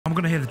I'm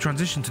gonna hear the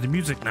transition to the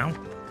music now.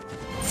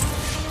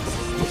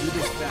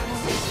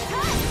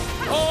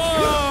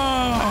 Oh!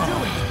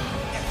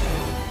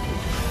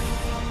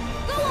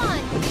 Go on.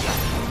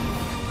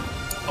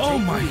 Oh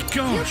my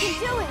gosh! You can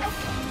do it.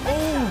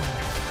 Oh!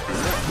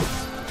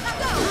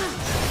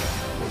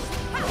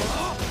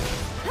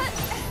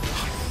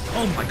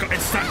 Oh my god!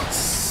 It's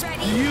that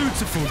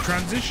beautiful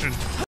transition.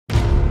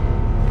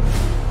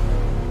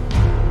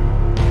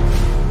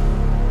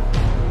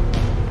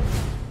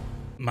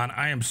 Man,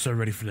 I am so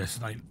ready for this.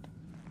 Like,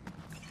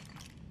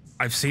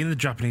 I've seen the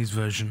Japanese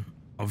version,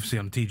 obviously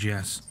on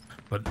TGS,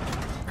 but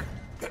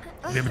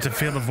be able to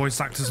feel the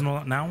voice actors and all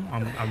that now.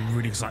 I'm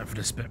really excited for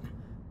this bit.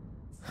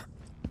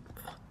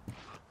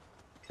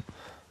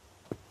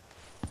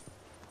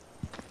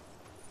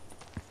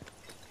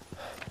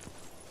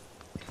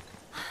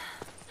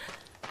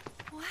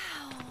 Wow.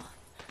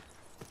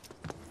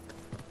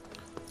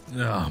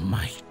 Oh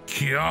my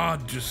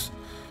god! Just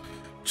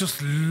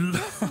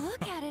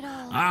Look at it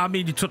all. I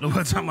mean, you took the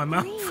words out of my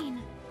mouth. Green.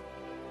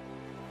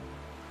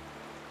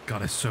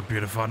 God, it's so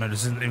beautiful. I know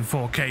this isn't in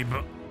 4K,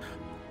 but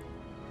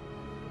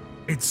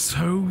it's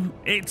so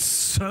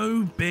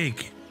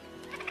big.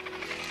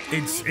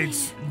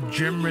 It's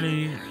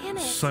generally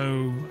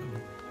so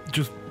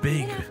just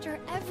big. Even after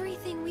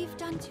everything we've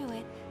done to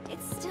it,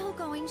 it's still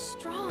going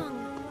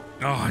strong.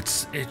 Oh,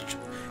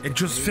 it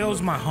just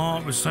fills my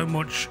heart with so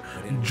much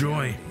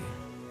joy.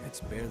 It's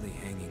barely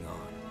hanging on.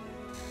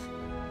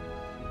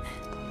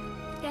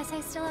 Guess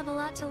I still have a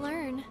lot to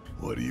learn.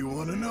 What do you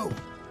want to know?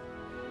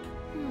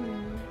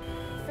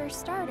 For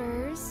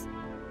starters,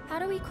 how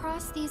do we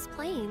cross these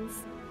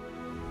plains?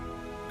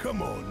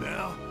 Come on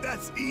now,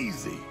 that's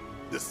easy.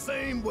 The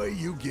same way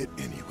you get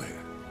anywhere.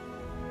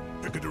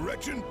 Pick a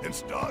direction and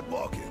start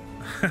walking.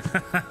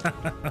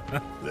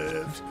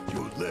 Left,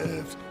 go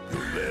left,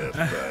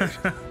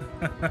 right.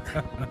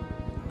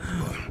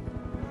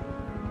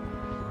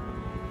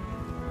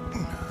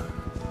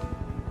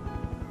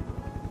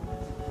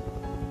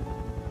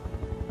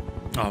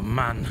 Oh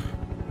man.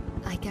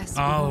 I guess.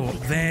 Oh,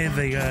 they're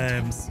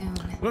the soon.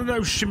 one of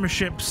those shimmer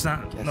ships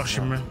that not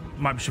shimmer,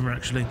 might be shimmer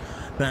actually,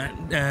 that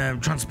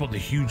transport the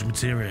huge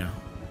materia.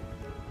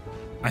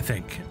 I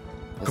think.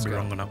 Could be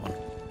wrong on that one.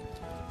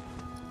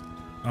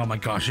 Oh my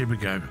gosh, here we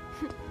go.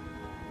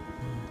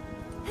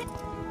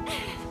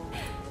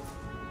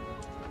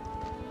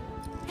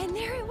 And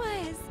there it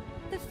was,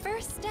 the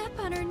first step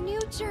on our new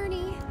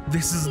journey.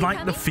 This is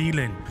like the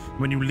feeling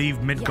when you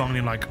leave Midgard and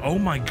you're like, oh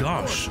my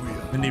gosh,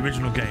 in the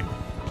original game.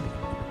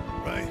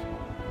 Right.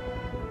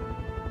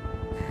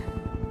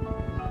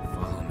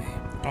 Follow me.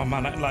 Oh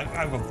man,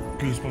 I've got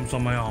goosebumps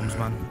on my arms,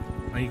 man.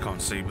 You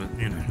can't see, but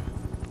you know.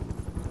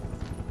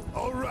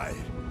 All right,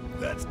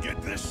 let's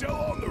get this show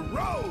on the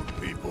road,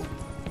 people.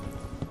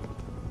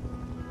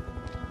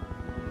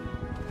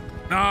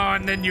 Oh,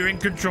 and then you're in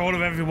control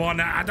of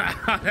everyone.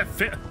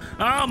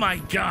 Oh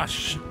my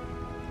gosh.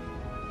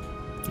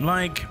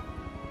 Like,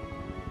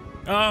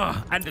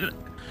 oh, and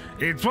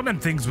it's one of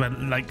them things where,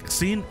 like,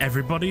 seeing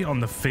everybody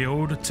on the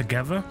field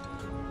together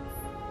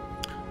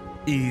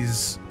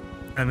is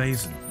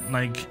amazing.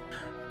 Like,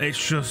 it's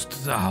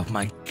just, oh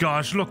my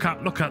gosh, look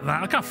at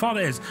that. Look how far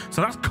it is.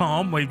 So that's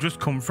Calm, where you've just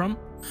come from.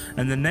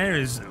 And then there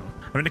is, I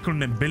think they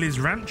call it Billy's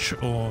Ranch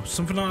or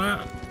something like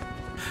that.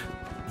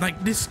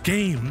 Like, this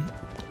game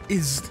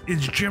is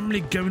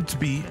generally going to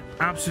be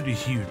absolutely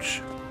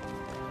huge.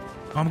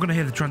 I'm going to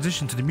hear the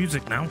transition to the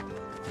music now.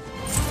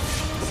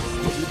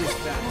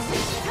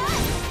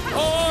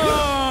 Oh!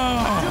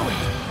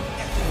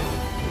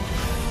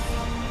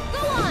 Go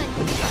on.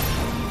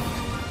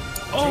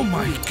 Oh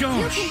my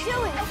gosh! You can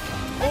do it.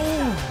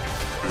 Oh!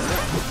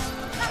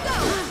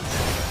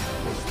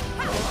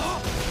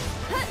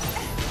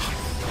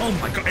 Oh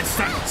my god, it's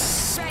that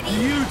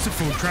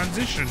beautiful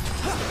transition.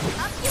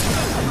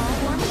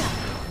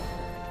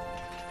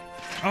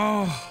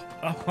 Oh,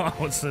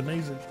 it's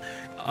amazing.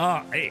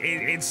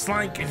 It's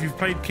like if you've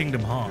played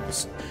Kingdom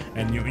Hearts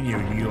and when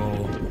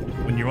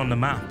you're on the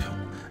map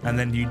and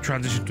then you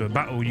transition to a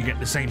battle, you get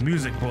the same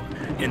music but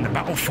in the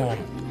battle form.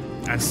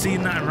 And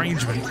seeing that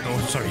arrangement,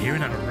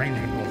 hearing that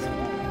arrangement was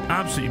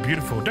absolutely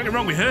beautiful. Don't get me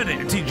wrong, we heard it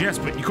at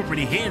TGS, but you couldn't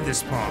really hear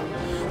this part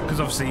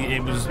because obviously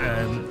it was,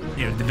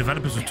 the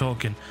developers were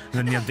talking, and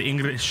then you have the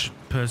English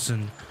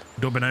person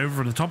dubbing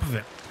over the top of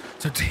it.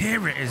 So to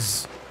hear it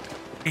is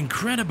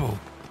incredible.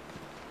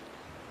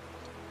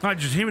 Like,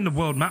 just hearing the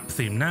world map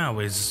theme now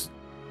is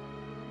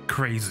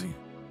crazy.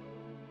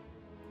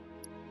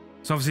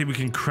 So obviously we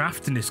can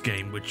craft in this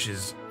game, which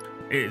is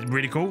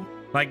really cool.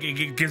 Like,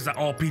 it gives that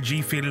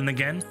RPG feeling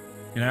again.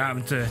 You know,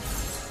 having to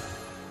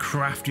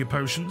craft your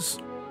potions.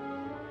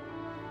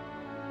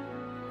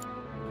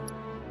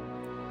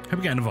 Hope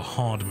we get another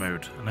hard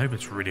mode, and I hope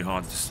it's really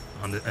hard this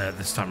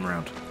time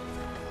around.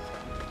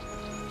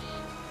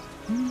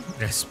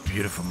 That's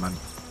beautiful, man.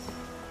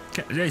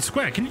 Hey,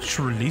 Square, can you just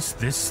release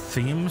this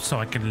theme so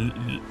I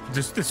can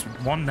just this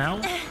one now,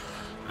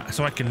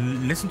 so I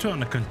can listen to it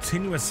on a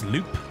continuous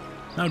loop?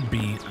 That would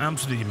be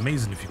absolutely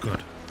amazing if you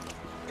could.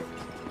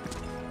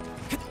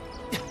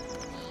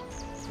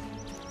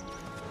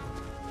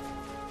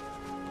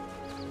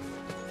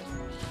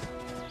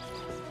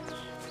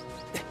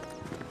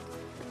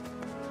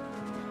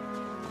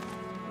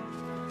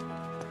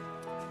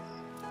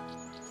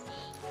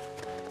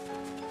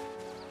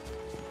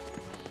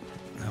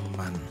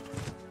 man.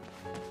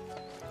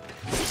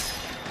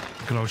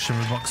 Good old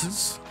shimmer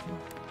boxes.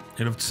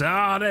 You love to say,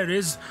 ah, there it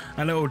is.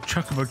 A little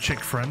chocobo chick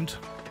friend.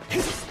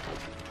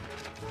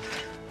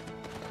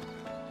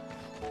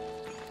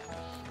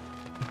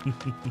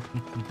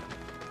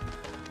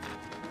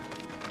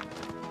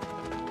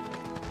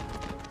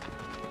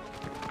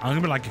 I'm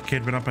gonna be like a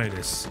kid when I play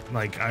this.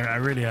 Like, I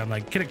really am,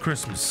 like kid at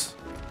Christmas.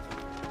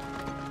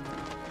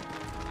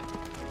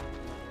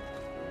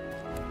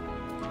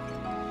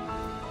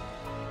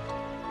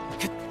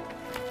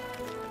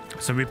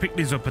 So we pick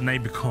these up and they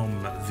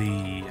become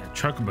the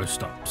chocobo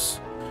stops,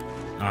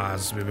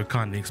 as we were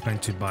kindly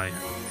explained to by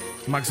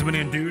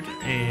Maximilian Dude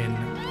in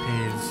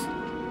his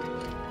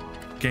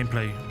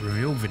gameplay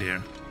reveal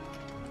video.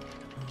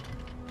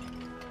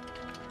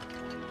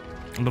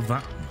 I love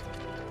that.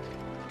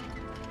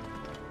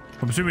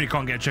 I'm assuming you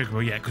can't get a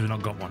chocobo yet because we've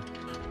not got one.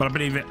 But I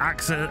believe it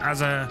acts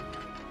as a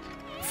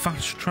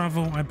fast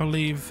travel, I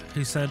believe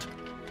he said.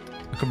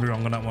 I could be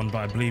wrong on that one, but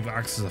I believe it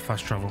acts as a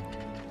fast travel.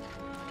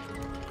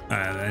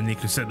 And then you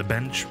can set the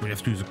bench, but you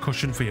have to use a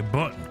cushion for your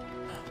butt.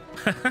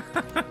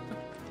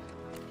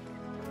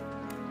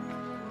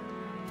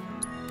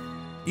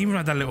 Even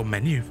like that little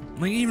menu.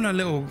 Like even a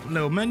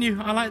little menu.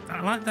 I like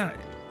that.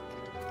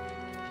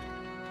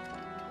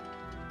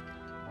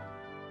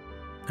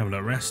 Have a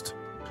little rest.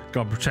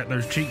 Gotta protect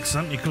those cheeks,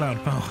 haven't you,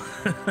 Cloud Pal?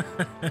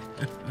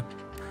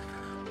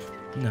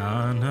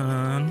 Na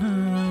na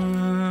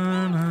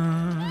na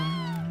na.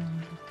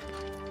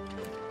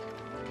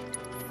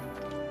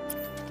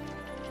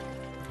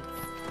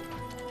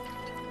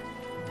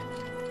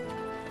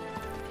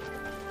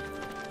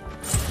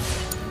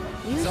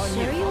 You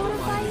sure you want to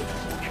fight?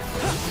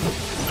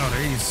 Oh,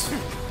 these.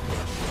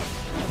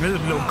 Really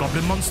little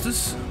goblin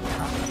monsters.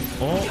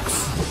 Orcs.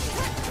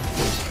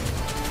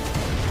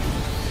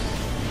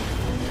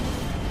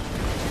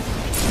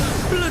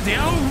 Bloody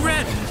hell,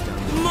 Red!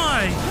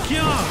 My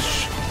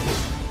gosh!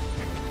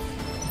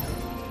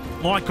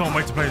 Oh, I can't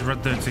wait to play as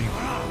Red 13.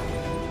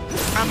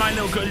 And my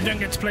little girl, you don't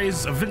get to play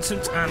as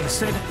Vincent and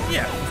Sid?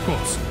 Yeah, of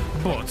course.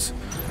 But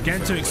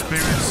getting to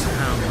experience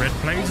how Red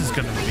plays is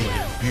going to be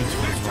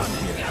beautiful as well.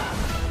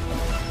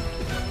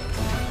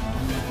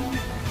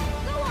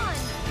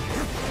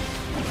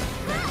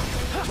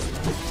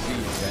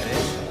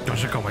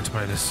 Gosh, I can't wait to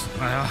play this.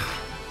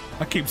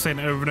 I keep saying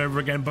it over and over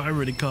again, but I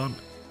really can't.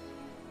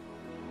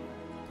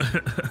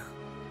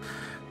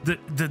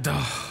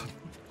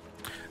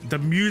 The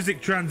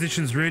music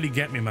transitions really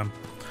get me, man.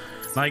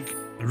 Like,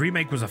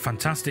 Remake was a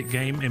fantastic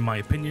game in my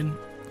opinion.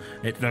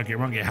 Don't get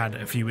wrong, it had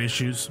a few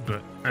issues,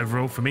 but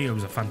overall for me it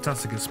was a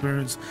fantastic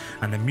experience,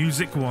 and the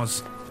music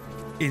was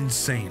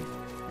insane.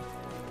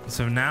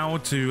 So now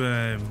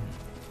to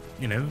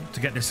you know, to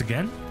get this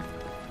again.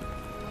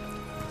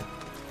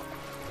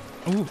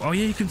 Oh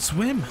yeah, you can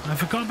swim. I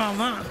forgot about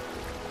that.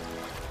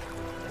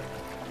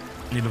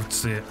 You'd love to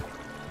see it.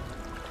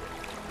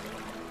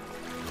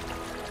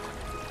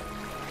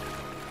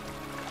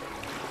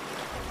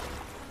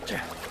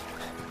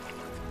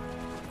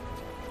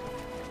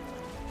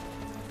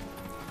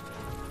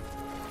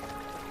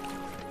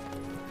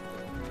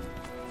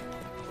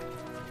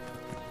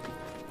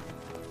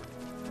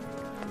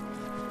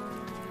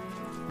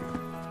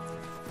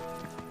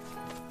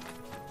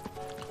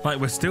 Like,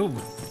 we're still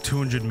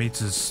 200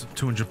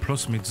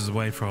 plus meters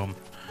away from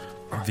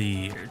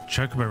the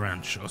Chocobo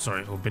Ranch,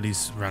 or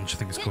Billy's Ranch, I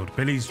think it's called.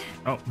 Bill's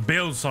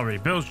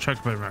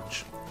Chocobo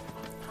Ranch.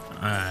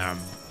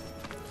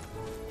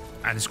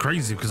 And it's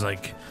crazy because,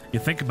 like, you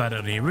think about it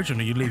on the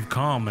original, you leave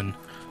Calm and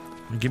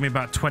give me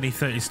about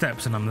 20-30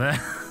 steps and I'm there.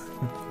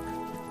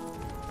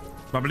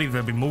 But I believe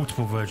there'll be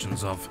multiple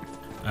versions of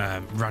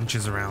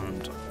ranches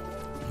around,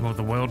 well,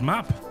 the world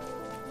map,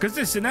 because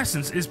this in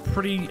essence is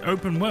pretty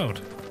open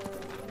world,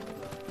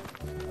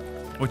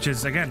 which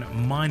is again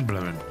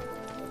mind-blowing.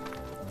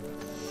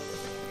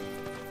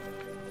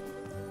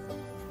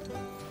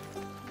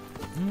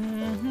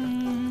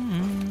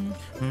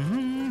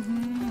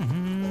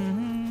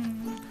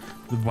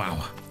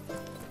 Wow,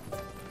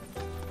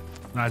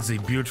 that's a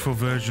beautiful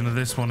version of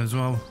this one as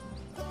well.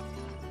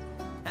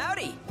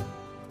 Howdy!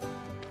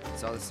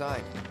 Saw the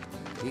sign.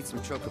 Need some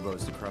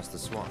chocobos to cross the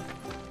swamp.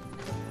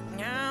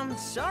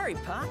 Sorry,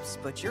 Pops,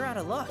 but you're out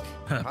of luck.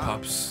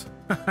 Pops.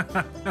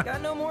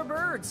 Got no more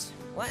birds.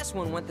 Last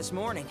one went this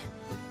morning.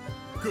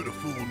 Could have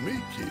fooled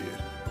me, kid.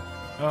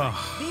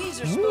 Oh.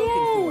 These are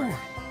spoken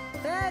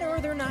for. That or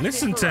they're not.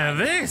 Listen to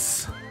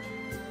this.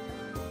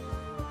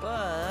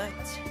 But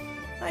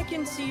I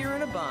can see you're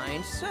in a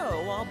bind, so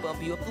I'll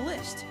bump you up the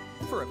list.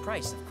 For a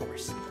price, of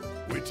course.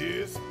 Which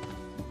is?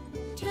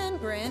 10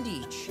 grand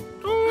each.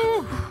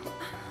 Ooh.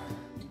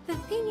 The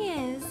thing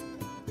is,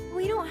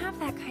 we don't have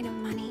that kind of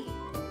money.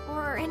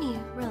 Or any,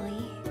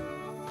 really.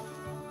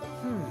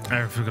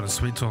 Eric, we've got a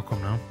sweet talk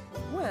on now.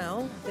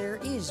 Well, there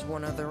is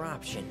one other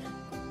option.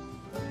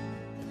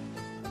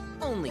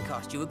 Only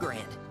cost you $1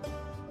 grand.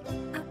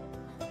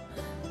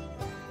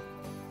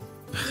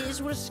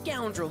 Is what a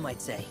scoundrel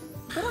might say.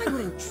 But I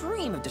wouldn't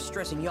dream of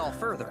distressing y'all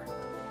further.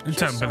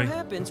 Just so Billy.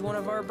 happens one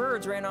of our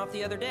birds ran off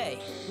the other day.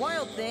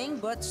 Wild thing,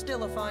 but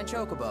still a fine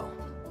chocobo.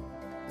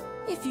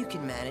 If you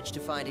can manage to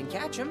find and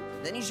catch him,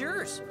 then he's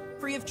yours,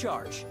 free of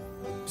charge.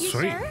 You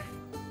Sweet. sure?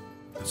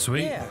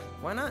 Sweet. Yeah,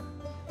 why not?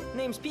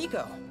 Name's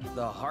Pico,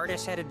 the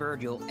hardest-headed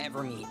bird you'll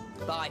ever meet,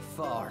 by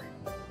far.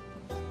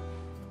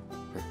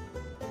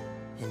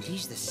 And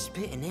he's the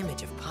spitting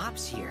image of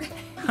Pops here.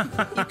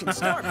 You can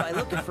start by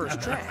looking for his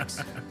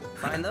tracks.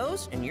 Find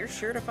those, and you're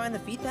sure to find the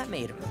feet that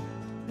made him.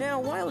 Now,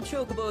 wild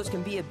chocobos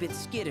can be a bit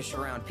skittish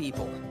around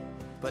people.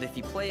 But if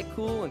you play it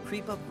cool and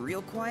creep up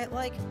real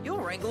quiet-like, you'll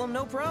wrangle them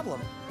no problem.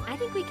 I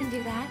think we can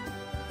do that.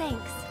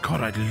 Thanks.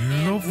 God, I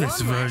love And this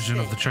one last version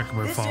of the thing.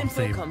 Chocobo This Farm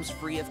info theme. comes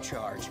free of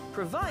charge,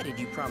 provided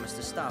you promise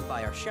to stop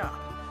by our shop.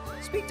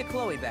 Speak to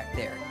Chloe back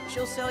there.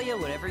 She'll sell you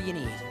whatever you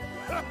need.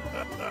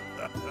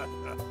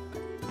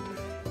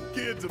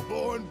 Kid's a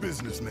born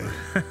businessman.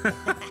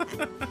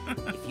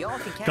 If y'all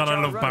can catch God, I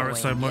our love Barrett runaway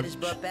so and much. get his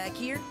butt back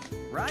here,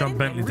 John riding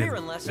Bentley and did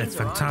rearing a lessons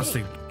are on me.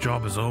 fantastic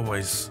job as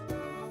always.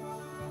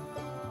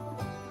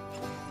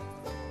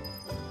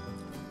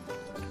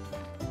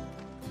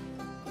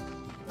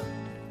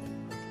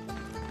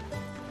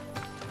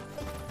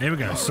 Here we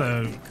go.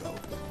 So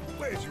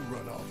Where'd you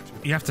run off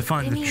to? you have to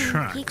find You the mean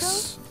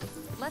tracks,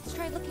 Let's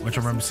try looking which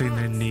I for remember some seeing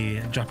in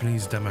tracks. the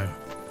Japanese demo.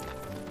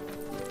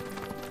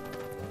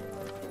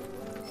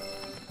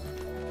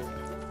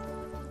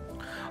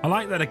 I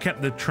like that I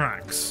kept the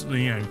tracks.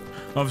 You know,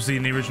 obviously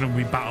in the original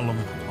we battle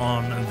them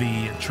on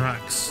the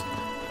tracks,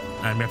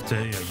 and we have to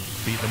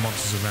beat the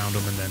monsters around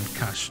them and then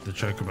catch the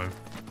chocobo.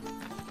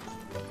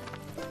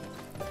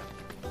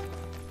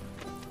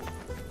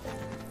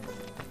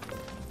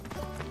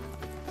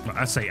 Well,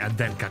 I say and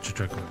then catch a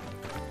chocobo.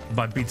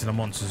 By beating the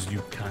monsters,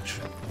 you catch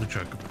the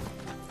chocobo.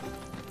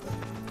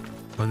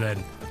 But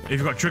then, if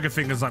you've got trigger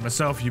fingers like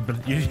myself, you'd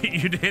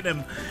hit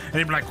him, and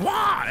he'd be like,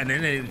 "Wah!" and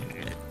then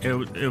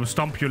it'll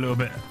stomp you a little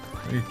bit.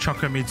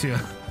 Choco meteor.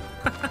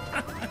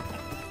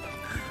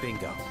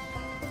 Bingo.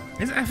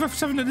 Is it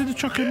FF7 that did the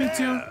Choco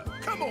Meteor? Yeah.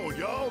 Come on,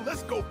 y'all.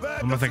 Let's go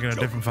back. Am I thinking of a Let's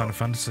different go. Final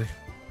Fantasy?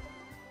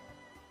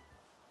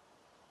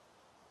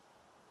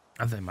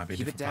 I think it might be a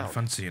Keep it different Final down.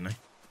 Fantasy, you know?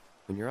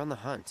 When you're on the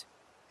hunt,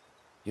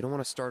 you don't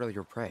want to startle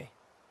your prey.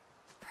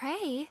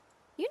 Pray?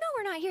 You know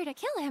we're not here to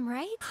kill him,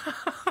 right?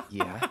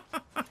 Yeah?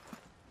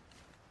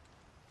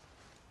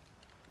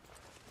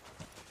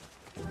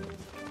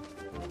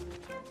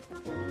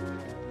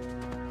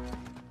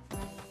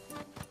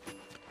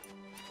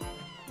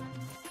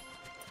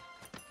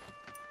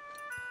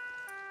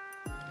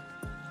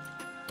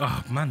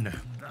 Oh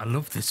man, I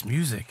love this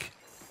music.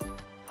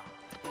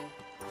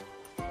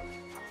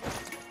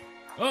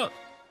 Oh!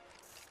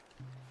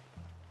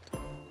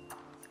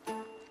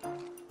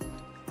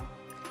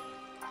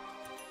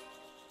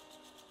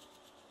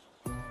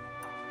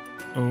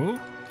 Oh,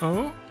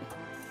 oh.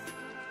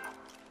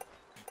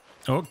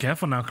 Oh,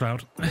 careful now,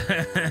 Cloud.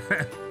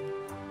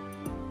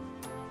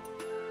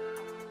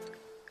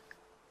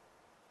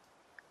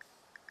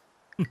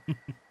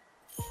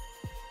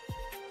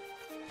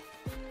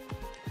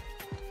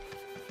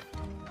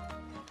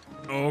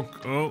 Oh,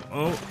 oh,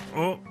 oh,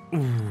 oh.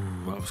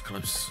 Ooh, that was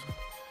close.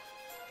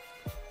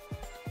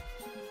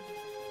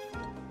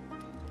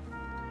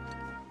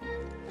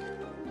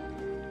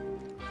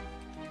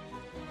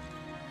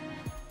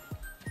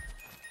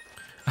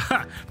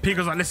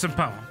 Pico's like, listen,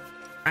 pal.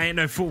 I ain't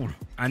no fool.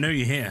 I know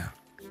you're here.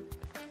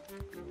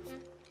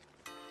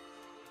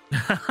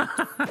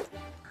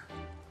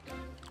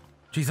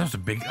 Jeez, that was a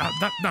big.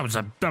 That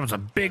was a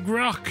big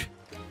rock.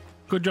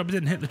 Good job it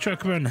didn't hit the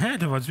chocobo in the head,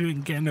 otherwise we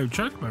wouldn't get no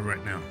chocobo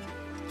right now.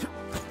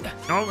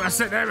 Oh, that's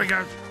it. There we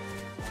go.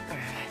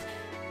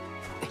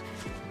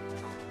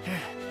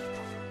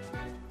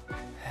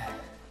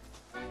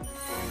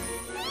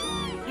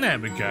 There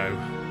we go.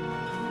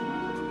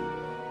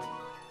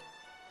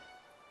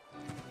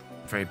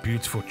 Very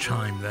beautiful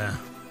chime there.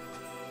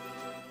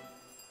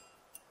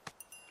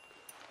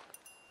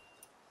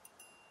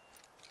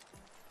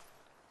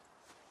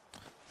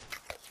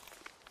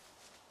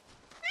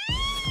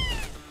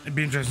 It'd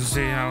be interesting to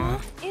see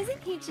how.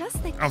 Isn't he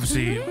just the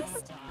Obviously-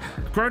 cutest?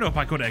 Growing up,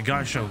 I called it a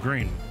guy show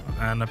green,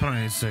 and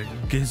apparently it's a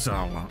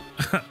gizzle,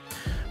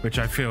 which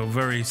I feel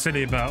very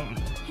silly about.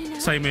 You know,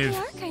 Same they with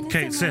are kinda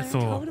Kate similar, Sith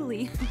or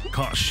totally.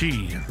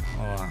 Kashi,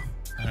 or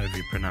however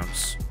you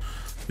pronounce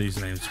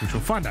these names, which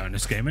we'll find out in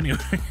this game anyway.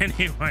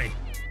 Anyway.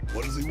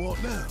 What does he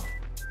want now?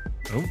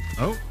 Oh,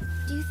 oh,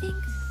 Do you think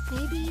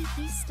maybe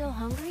he's still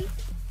hungry?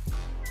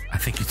 I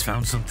think he's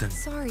found something.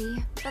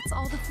 Sorry, that's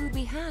all the food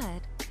we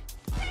had.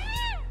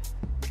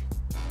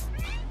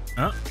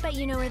 Oh, But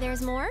you know where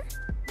there's more?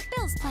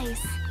 Bill's place.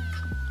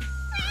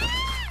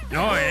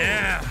 oh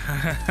yeah.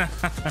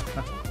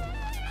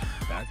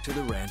 Back to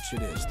the ranch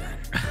it is then.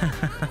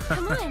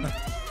 Come on.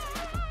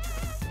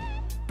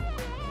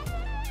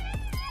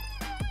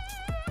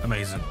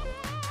 Amazing.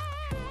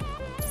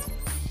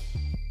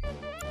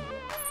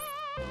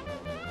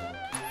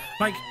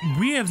 Like,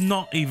 we have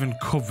not even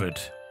covered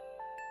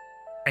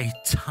a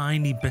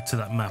tiny bit of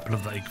that map. I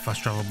love that you can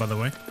fast travel, by the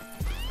way.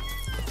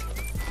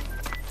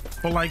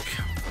 But like,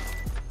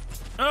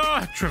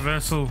 Ah,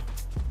 traversal.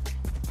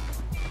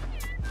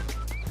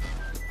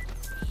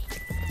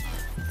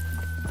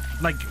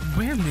 Like,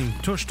 we haven't even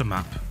touched the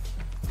map.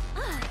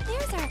 Ah,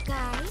 there's our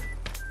guy.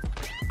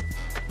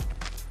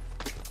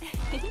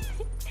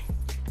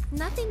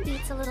 Nothing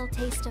beats a little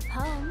taste of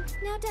home,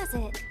 now does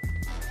it?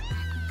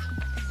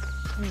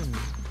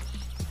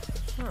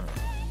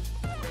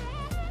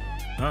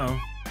 Uh-oh.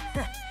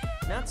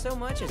 Not so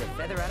much as a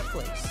feather out of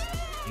place.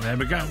 There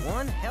we go.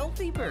 One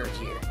healthy bird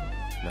here.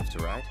 Enough to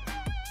ride?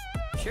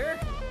 Sure,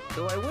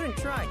 though I wouldn't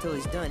try till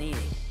he's done eating.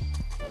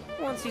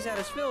 Once he's had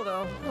his fill,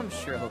 though, I'm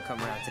sure he'll come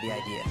around to the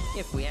idea,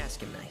 if we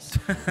ask him nice.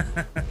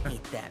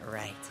 Ain't that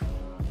right?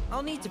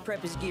 I'll need to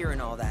prep his gear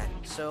and all that,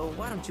 so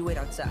why don't you wait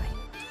outside?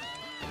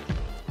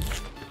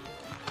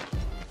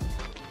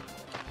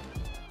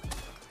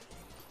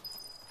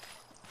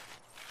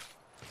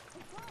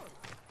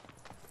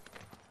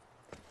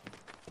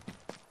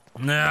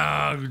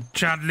 No,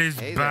 Chadley's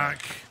Hey there.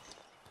 back.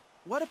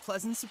 What a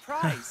pleasant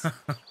surprise.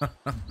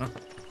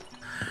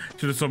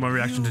 Should have saw my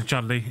reaction to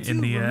Chadley in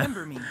You the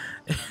remember me,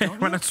 don't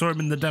when you? I saw him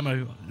in the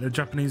demo, the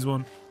Japanese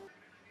one.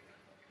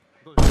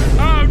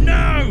 Oh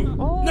no!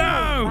 Oh,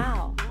 No!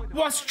 wow.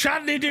 What's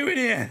Chadley doing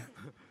here?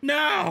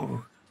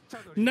 No!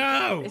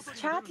 No! It's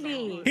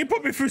Chadley. He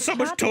put me through so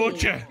much Chadley.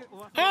 torture.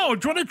 Oh,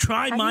 do you want to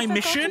try Have my you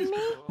forgotten mission? me?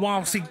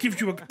 Whilst he gives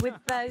you a With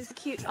those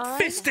cute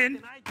eyes.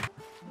 fisting.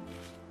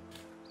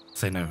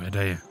 Say no, I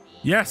dare you.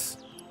 Yes.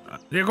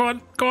 Yeah, go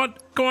on, go on,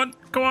 go on,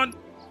 go on.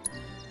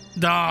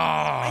 I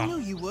Ah. knew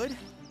you would.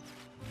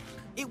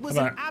 It was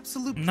About- an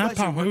absolute No, pleasure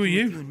pal, who working are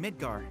you? with you in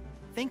Midgar.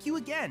 Thank you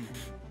again.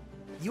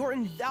 Your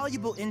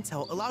invaluable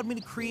intel allowed me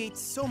to create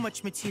so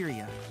much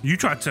materia. You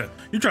tried to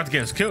get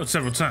us killed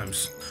several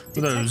times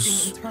with those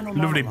Detecting internal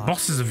lovely monologues.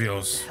 bosses of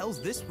yours. What the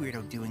hell's this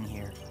weirdo doing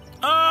here?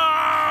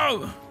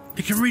 Oh!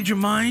 He can read your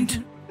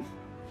mind.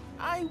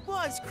 I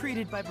was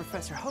created by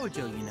Professor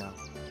Hojo, you know.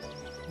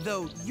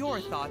 Though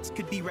your thoughts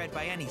could be read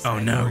by any Oh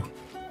no. cyborg.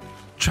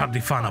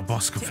 Chadley final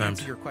boss To confirmed.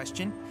 answer your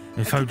question,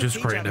 If I took a Hojo's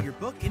page created out of him. your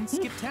book and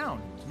skipped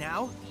town.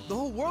 Now, the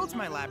whole world's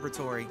my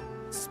laboratory.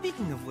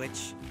 Speaking of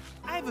which,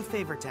 I have a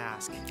favor to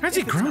ask. How's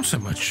he If it's grown not so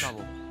too much?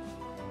 trouble.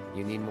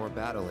 You need more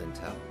battle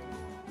intel.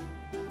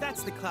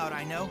 That's the Cloud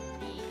I know.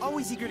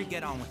 Always eager to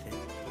get on with it.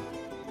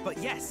 But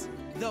yes,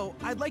 though,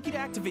 I'd like you to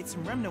activate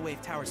some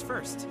Remnawave towers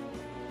first.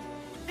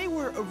 They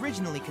were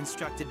originally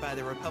constructed by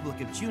the Republic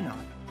of Junon,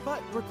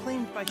 but were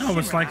claimed by Oh,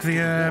 it's Shinra like after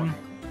the, war.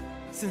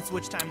 Since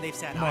which time they've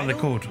sat what are they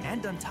idle called?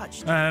 and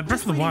untouched. Breath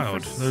Just of the waiting for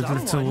Wild, those someone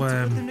little,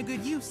 to put them to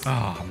good use.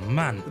 Oh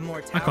man. The more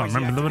I towers can't you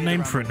remember the activate name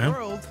around for it the now.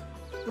 world,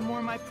 the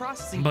more my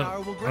processing power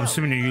will But grow. I'm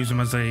assuming you use them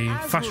as a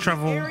As fast will the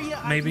travel, area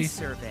I maybe, can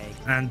survey.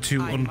 and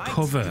to I might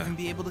uncover even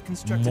be able to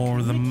construct a more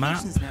of the map,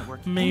 communications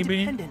network maybe.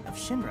 independent of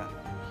Shinra.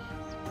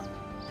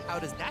 How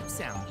does that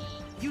sound?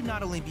 You'd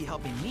not only be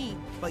helping me,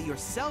 but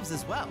yourselves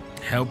as well.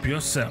 Help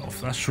yourself.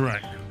 That's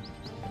right.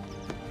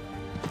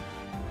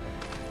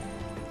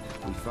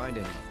 If we find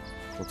any,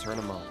 we'll turn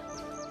them on.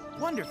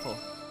 Wonderful.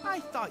 I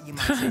thought you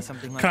might say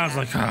something like Carl's that.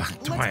 like, ah,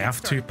 do Let's I get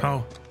have to, started, pal?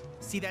 though.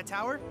 See that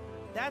tower?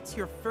 That's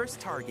your first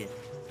target.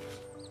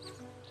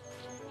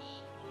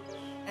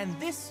 And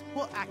this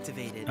will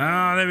activate it.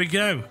 Ah, there we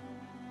go.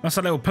 That's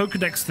a little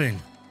Pokedex thing.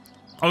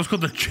 Oh, it's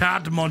called the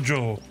Chad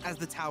module. As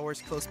the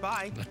tower's close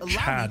by, The allow me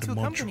Chad to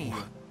accompany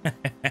module.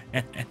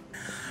 you.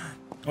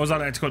 I was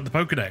like to call it the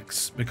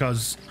Pokedex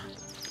because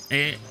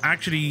it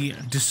actually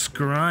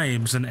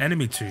describes an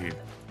enemy to you,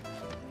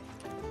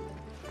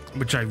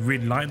 which I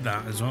really like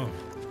that as well.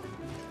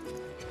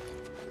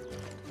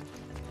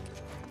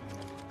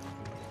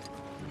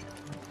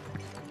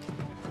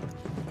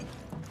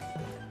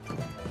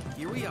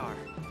 Here we are.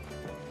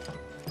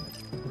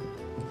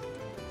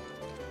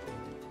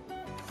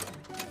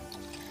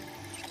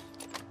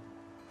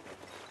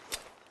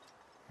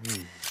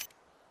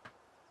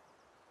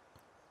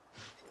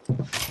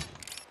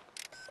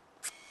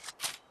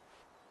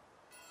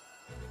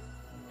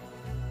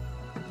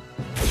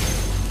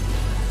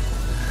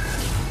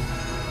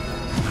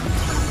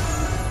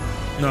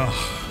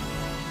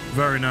 Oh,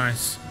 very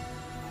nice.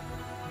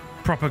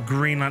 Proper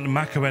green like the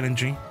Mako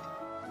energy.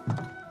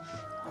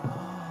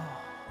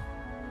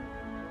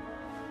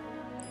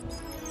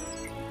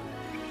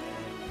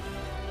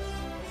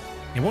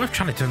 Yeah, what if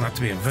Charlie turned out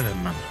to be a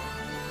villain, man?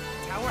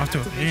 Tower After,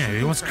 activation yeah,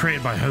 he was confirmed.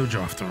 created by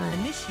Hojo after all.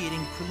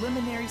 Initiating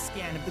preliminary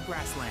scan of the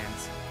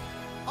grasslands.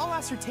 I'll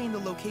ascertain the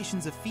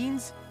locations of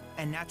fiends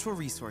and natural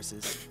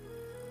resources.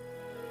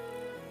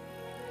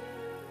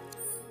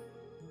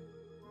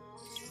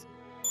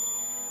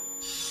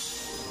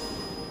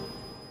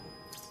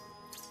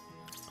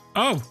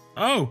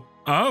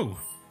 Oh.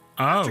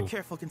 After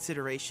careful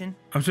consideration,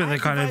 I'm sure they're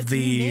I've kind of devised a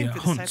new the name for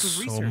this type hunts of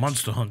or research.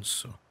 monster hunts.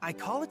 So. I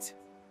call it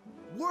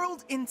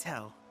World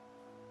Intel.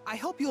 I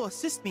hope you'll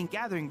assist me in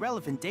gathering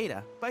relevant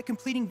data by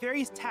completing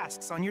various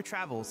tasks on your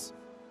travels.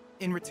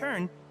 In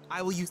return,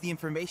 I will use the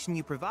information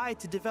you provide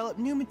to develop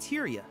new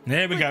materia.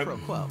 There we Quid go. pro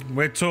quo.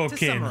 We're To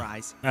talking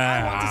summarize,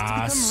 I want us to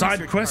become Side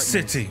research Quest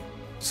partners. City.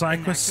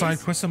 Side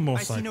quests, and more I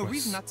see side no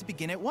reason quests. not to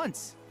begin at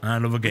once. I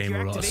love a With game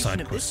your with a lot of activation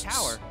side of this quests.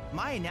 tower,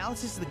 my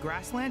analysis of the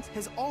grasslands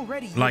has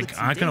already yielded Like,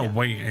 some I cannot data.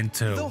 wait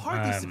until Though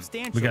hardly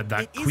substantial, we get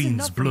that it is Queen's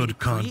enough for me Blood to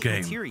card create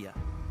game. materia.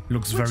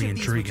 Looks Which very of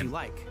these would intriguing. you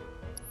like?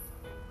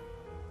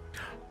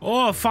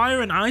 Oh,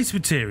 fire and ice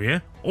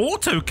materia,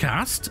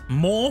 autocast,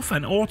 morph,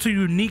 and auto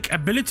unique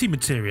ability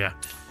materia.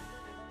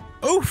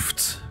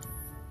 Oofed.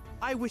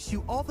 I wish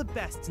you all the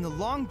best in the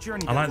long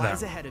journey I that like lies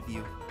that. ahead of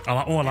you. I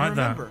like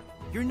that. Remember,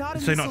 you're not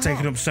in So you're this not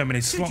taking alone. up so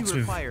many Should slots you with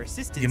require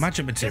assistance, your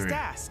magic just materia.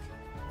 ask.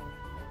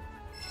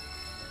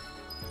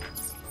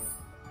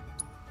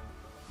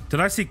 Did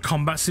I see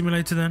combat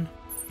simulator then?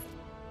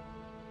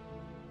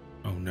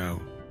 Oh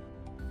no.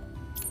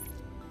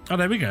 Oh,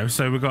 there we go.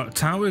 So we've got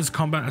towers,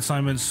 combat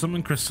assignments,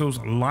 summon crystals,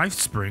 life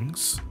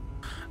springs.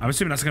 I'm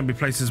assuming that's going to be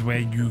places where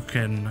you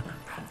can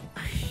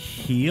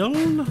heal,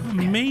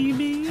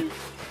 maybe?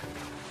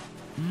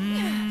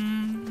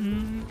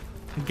 I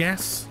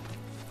guess.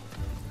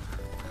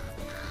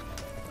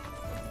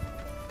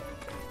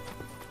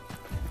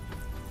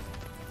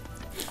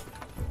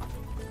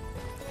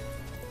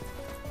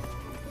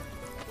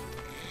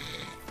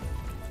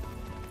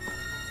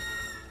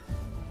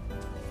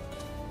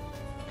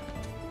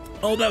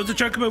 Oh, that was a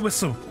chocobo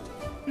whistle.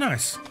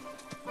 Nice.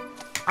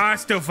 I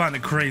still find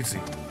it crazy.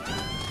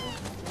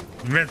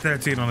 Red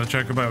 13 on a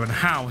chocobo and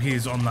how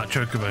he's on that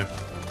chocobo.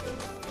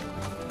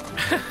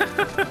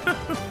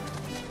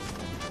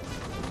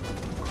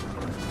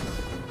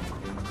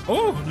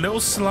 Oh, little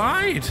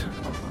slide.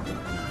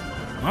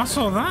 I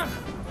saw that.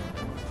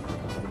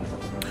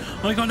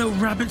 Oh, you got little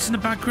rabbits in the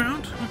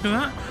background. Look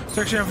at that.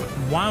 So actually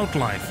have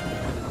wildlife.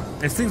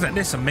 It's things like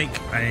this that make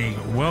a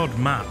world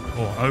map,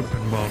 or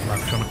open world map,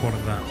 if you want to call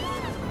it that,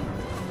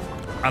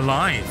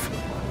 alive.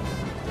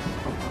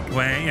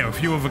 Where, you know, a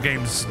few other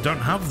games don't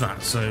have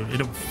that, so it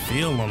don't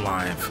feel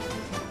alive.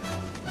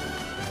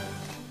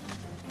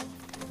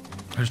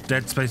 Just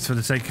dead space for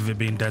the sake of it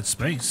being dead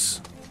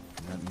space.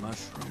 That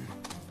mushroom.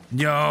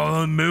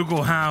 Yo, the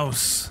Moogle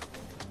house.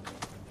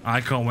 I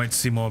can't wait to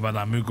see more about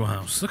that Moogle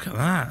house. Look at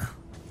that.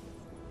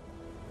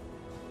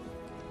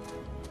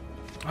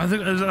 I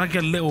think there's like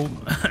a little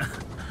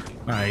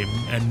a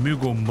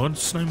Moogle mud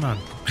snowman.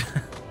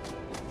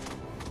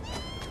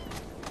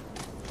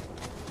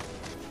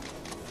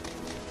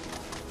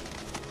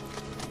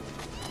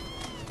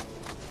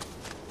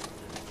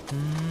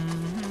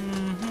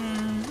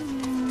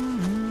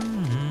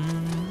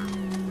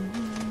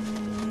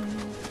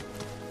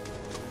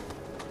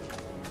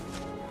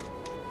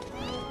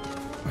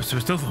 So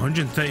we're still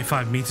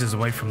 135 meters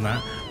away from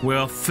that. We're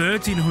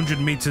 1,300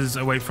 meters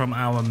away from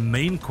our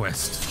main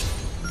quest.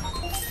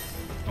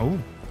 Oh.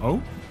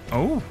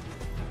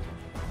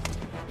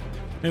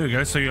 There we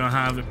go. So you'll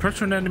have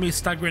pressure an enemy,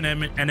 stagger an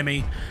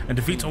enemy, and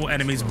defeat all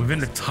enemies within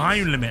the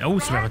time limit. Oh,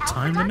 so we have a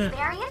time limit.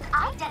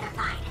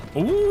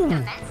 Ooh.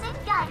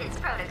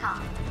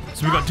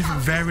 So we've got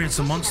different variants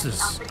of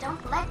monsters.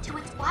 Led to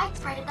its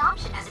widespread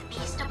adoption as a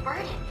beast of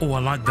burden. Oh, I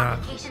like that.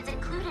 Applications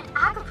included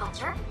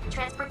agriculture,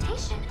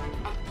 transportation,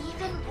 and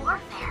even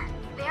warfare.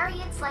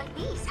 Variants like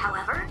these,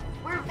 however,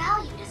 were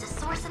valued as a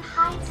source of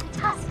hides and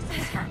tusks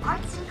for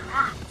arts and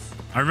crafts.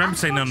 I remember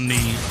saying on the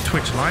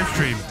Twitch live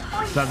stream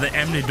that the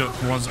Emily Duck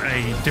was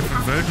a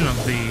different version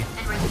of the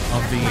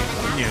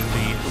you know,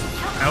 the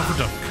Alpha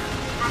Duck.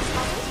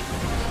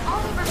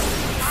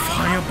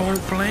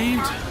 Firebolt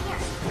blade.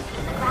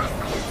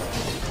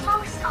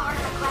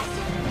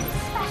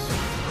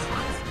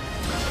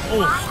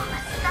 Oh,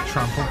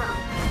 trample.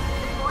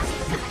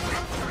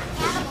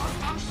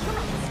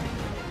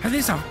 And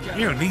these have,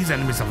 you know, these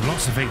enemies have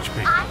lots of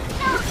HP.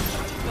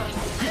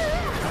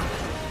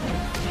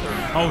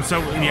 Oh, so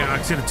yeah,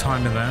 I see the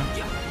timer there.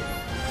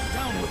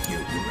 Down with you.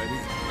 You ready?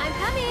 I'm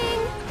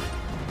coming.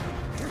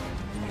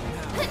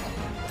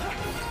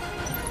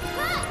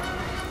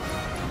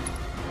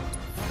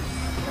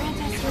 Grant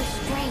us your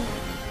strength.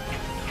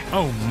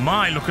 Oh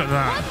my, look at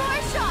that. One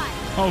more shot.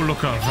 Oh,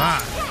 look at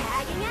that.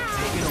 Tagging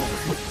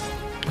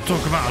out.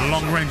 Talk about a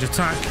long range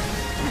attack.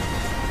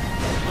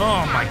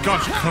 Oh my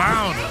gosh,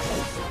 Cloud.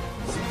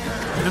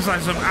 There's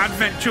like some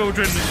Advent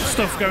Children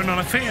stuff going on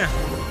up here.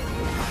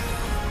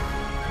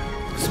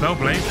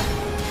 Spellblade.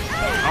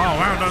 Oh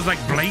wow, that was like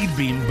Blade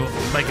Beam, but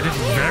like a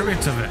different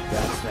variant of it.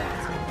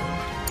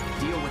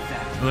 Deal with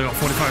that. They got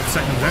 45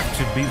 seconds left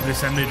to beat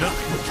this Emily Duck.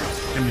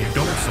 Emily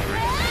Duck, sorry.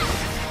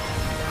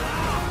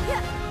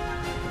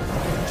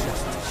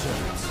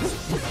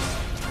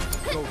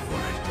 Go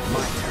for it.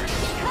 My turn.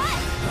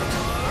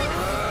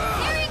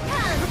 Here he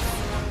comes.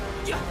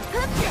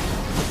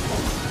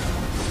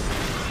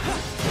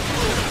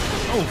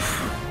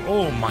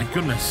 Oh my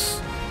goodness.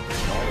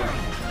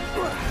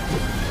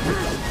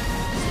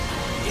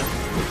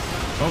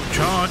 Oh,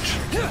 charge.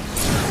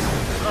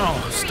 Oh,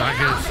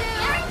 staggered.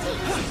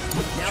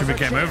 Should be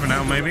game over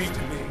now, maybe.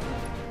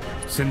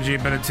 Synergy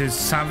abilities,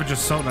 Savage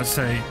Assault, let's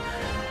say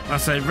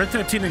Red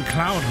 13 and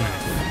Cloud, man.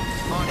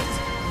 On it.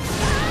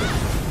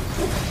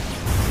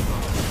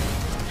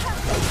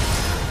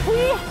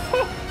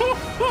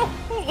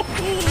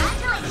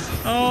 Congratulations!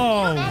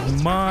 Oh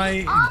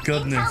my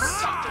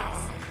goodness.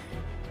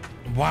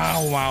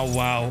 Wow, wow,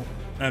 wow.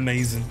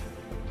 Amazing.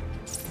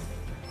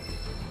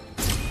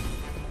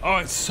 Oh,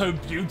 it's so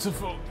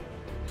beautiful.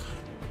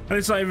 And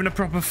it's not even a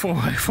proper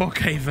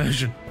 4K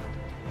version.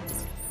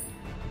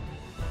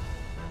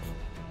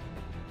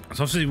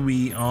 So obviously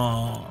we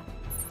are...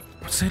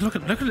 See, look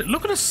at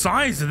the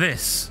size of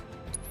this.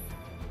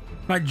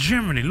 Like,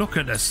 generally, look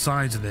at the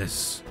size of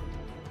this.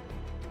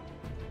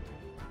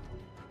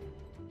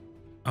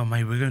 Oh,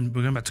 mate, we're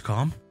going back to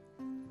calm.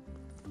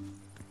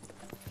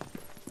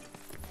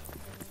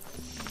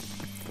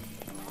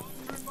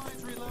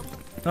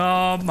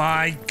 Oh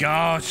my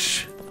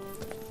gosh.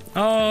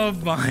 Oh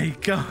my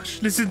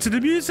gosh. Listen to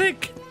the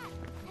music.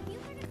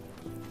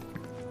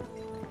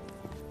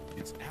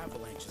 It's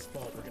Avalanche's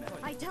fault. We're gonna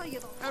have I tell you.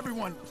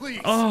 Everyone,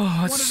 please.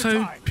 Oh, it's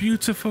so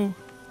beautiful.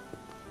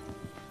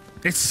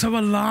 It's so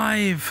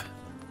alive.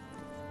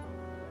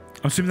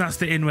 I'm assuming that's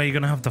the inn where you're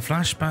going to have the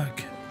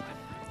flashback.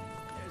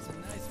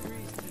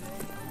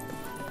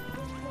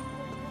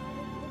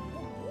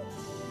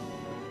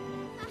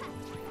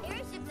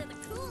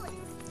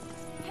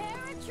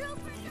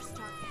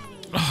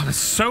 Oh, there's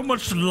so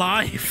much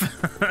life.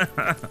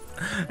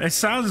 It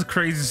sounds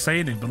crazy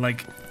saying it, but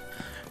like,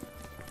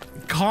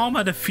 Calm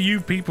had a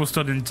few people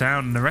stood in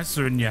town and the rest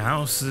are in your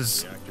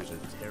houses.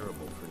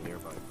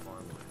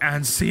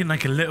 And seeing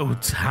like a little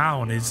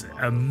town is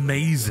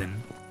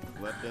amazing.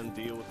 let them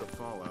deal with the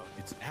fallout.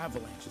 It's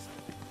Avalanche's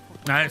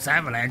fault. No, it's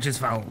Avalanche's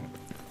fault.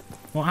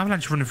 Well,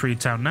 Avalanche running through your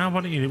town now.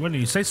 Why don't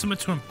you say something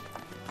to him?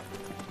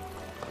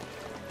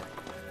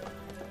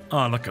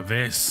 Oh, look at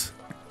this.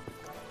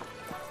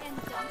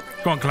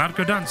 Go on, Cloud,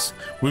 go dance.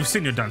 We've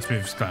seen your dance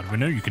moves, Cloud. We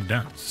know you can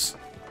dance.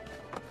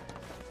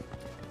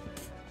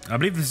 I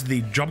believe this is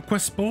the job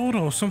quest board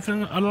or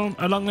something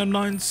along them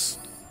lines.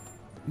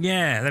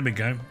 Yeah, there we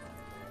go.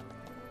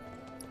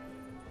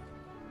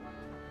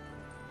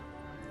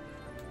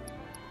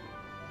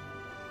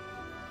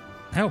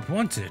 Help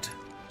wanted.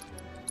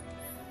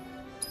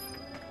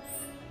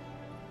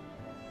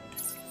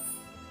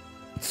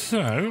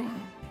 So,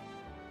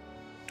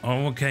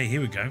 oh, okay, here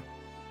we go.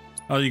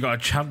 Oh, you got a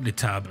chatty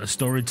tab, a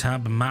story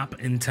tab, a map,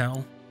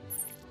 intel.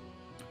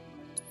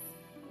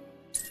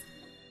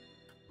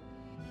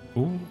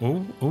 Oh,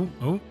 oh, oh,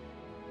 oh.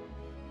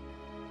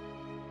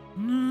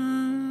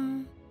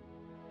 Na,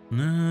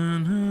 na,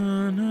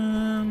 na,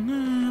 na,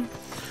 na.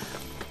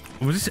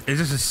 Is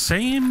this the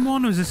same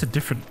one or is this a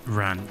different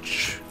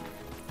ranch?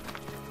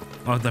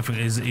 Oh,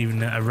 definitely is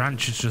even a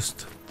ranch. It's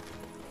just.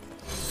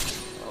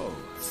 Oh,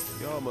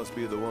 y'all must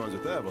be the ones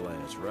with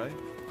Avalanche, right?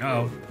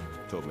 Oh.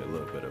 Told me a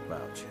little bit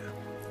about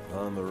you.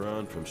 On the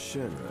run from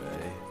Shinra,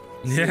 eh?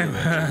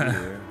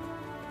 Yeah.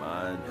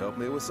 Mind help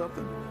me with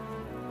something?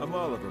 I'm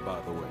Oliver, by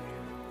the way.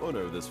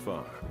 Owner of this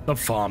farm. The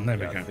farm, there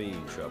we go. Can't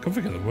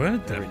think of the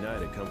word though. Every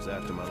night it comes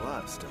after my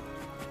livestock.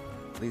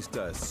 At least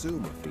I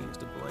assume a fiend's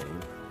to blame.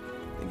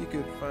 Think you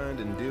could find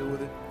and deal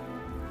with it?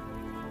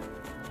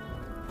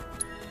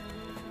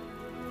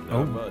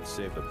 Not much,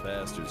 save the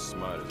bastards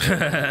smart as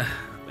hell.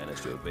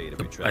 Managed to evade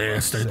every trap.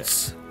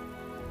 Bastards.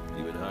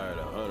 Even hired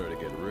a hunter to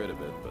get rid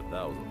of it, but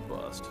that was a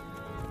bust.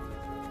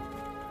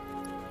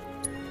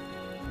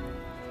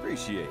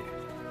 Appreciate it.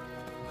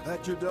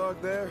 That your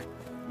dog there?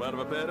 Mind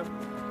if I pet him?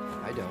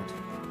 I don't,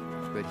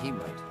 but he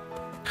might.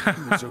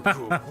 He's a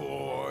good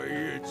boy,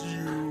 it's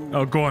you.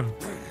 Oh, go on.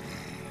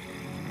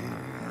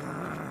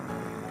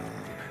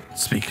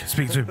 Speak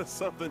to him.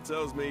 Something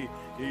tells me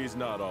he's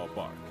not all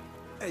bark.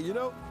 Hey, you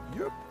know,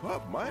 your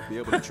pup might be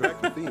able to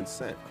track the fiend's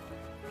scent.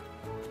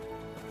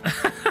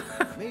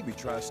 Maybe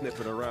try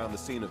sniffing around the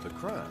scene of the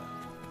crime.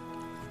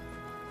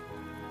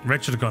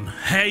 Red should have gone,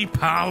 hey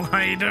pal,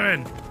 how you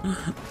doing?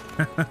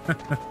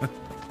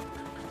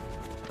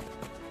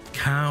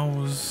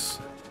 Cows.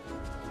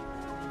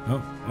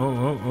 Oh.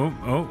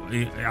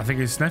 I think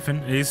he's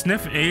sniffing. He's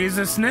sniffing. He's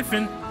a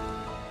sniffing.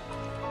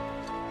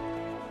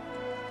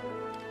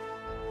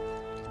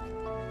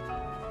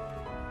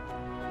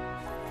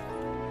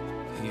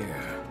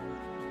 Here.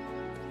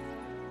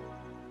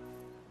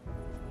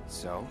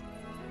 So?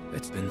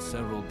 It's been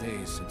several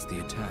days since the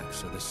attack,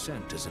 so the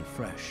scent isn't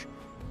fresh.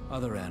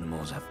 Other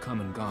animals have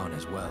come and gone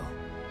as well.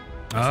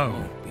 This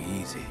won't be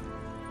easy.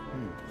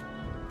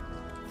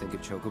 Think a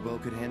chocobo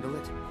could handle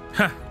it?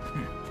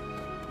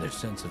 Their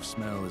sense of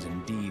smell is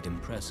indeed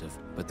impressive,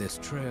 but this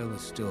trail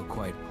is still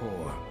quite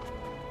poor.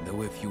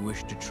 Though if you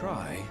wish to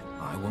try,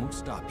 I won't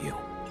stop you.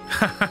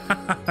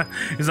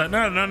 He's like,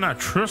 no,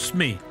 trust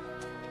me.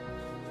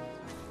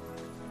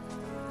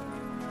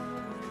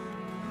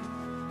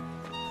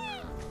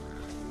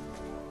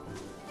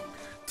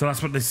 So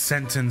that's what this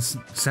scent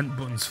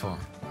button's for.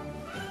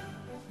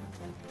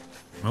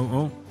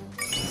 Oh.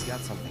 He's got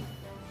something.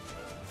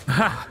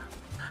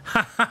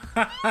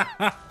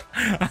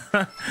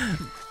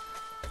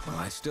 Well,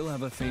 I still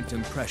have a faint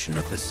impression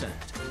of the scent.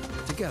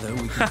 Together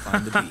we can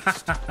find the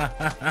beast.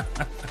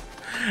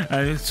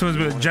 Someone's a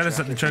bit jealous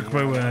at the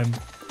chocobo.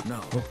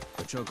 No,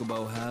 the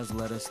chocobo has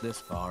led us this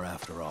far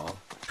after all.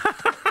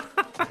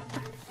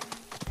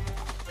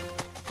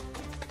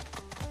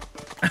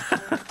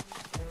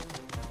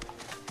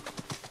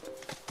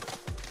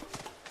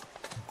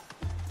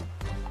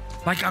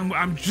 Like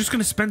I'm just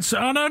gonna spend so.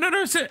 Oh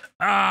no! Sit.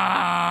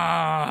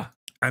 Ah!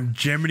 I'm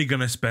generally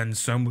gonna spend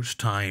so much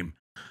time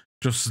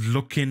just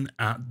looking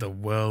at the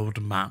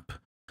world map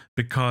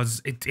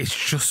because it's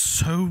just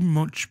so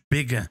much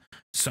bigger,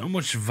 so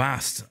much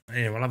vast.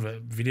 Yeah, we'll have a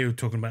video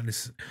talking about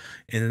this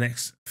in the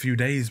next few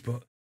days,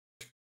 but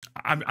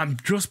I'm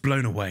just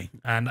blown away,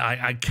 and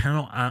I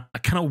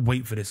cannot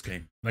wait for this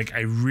game. Like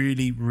I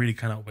really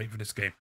cannot wait for this game.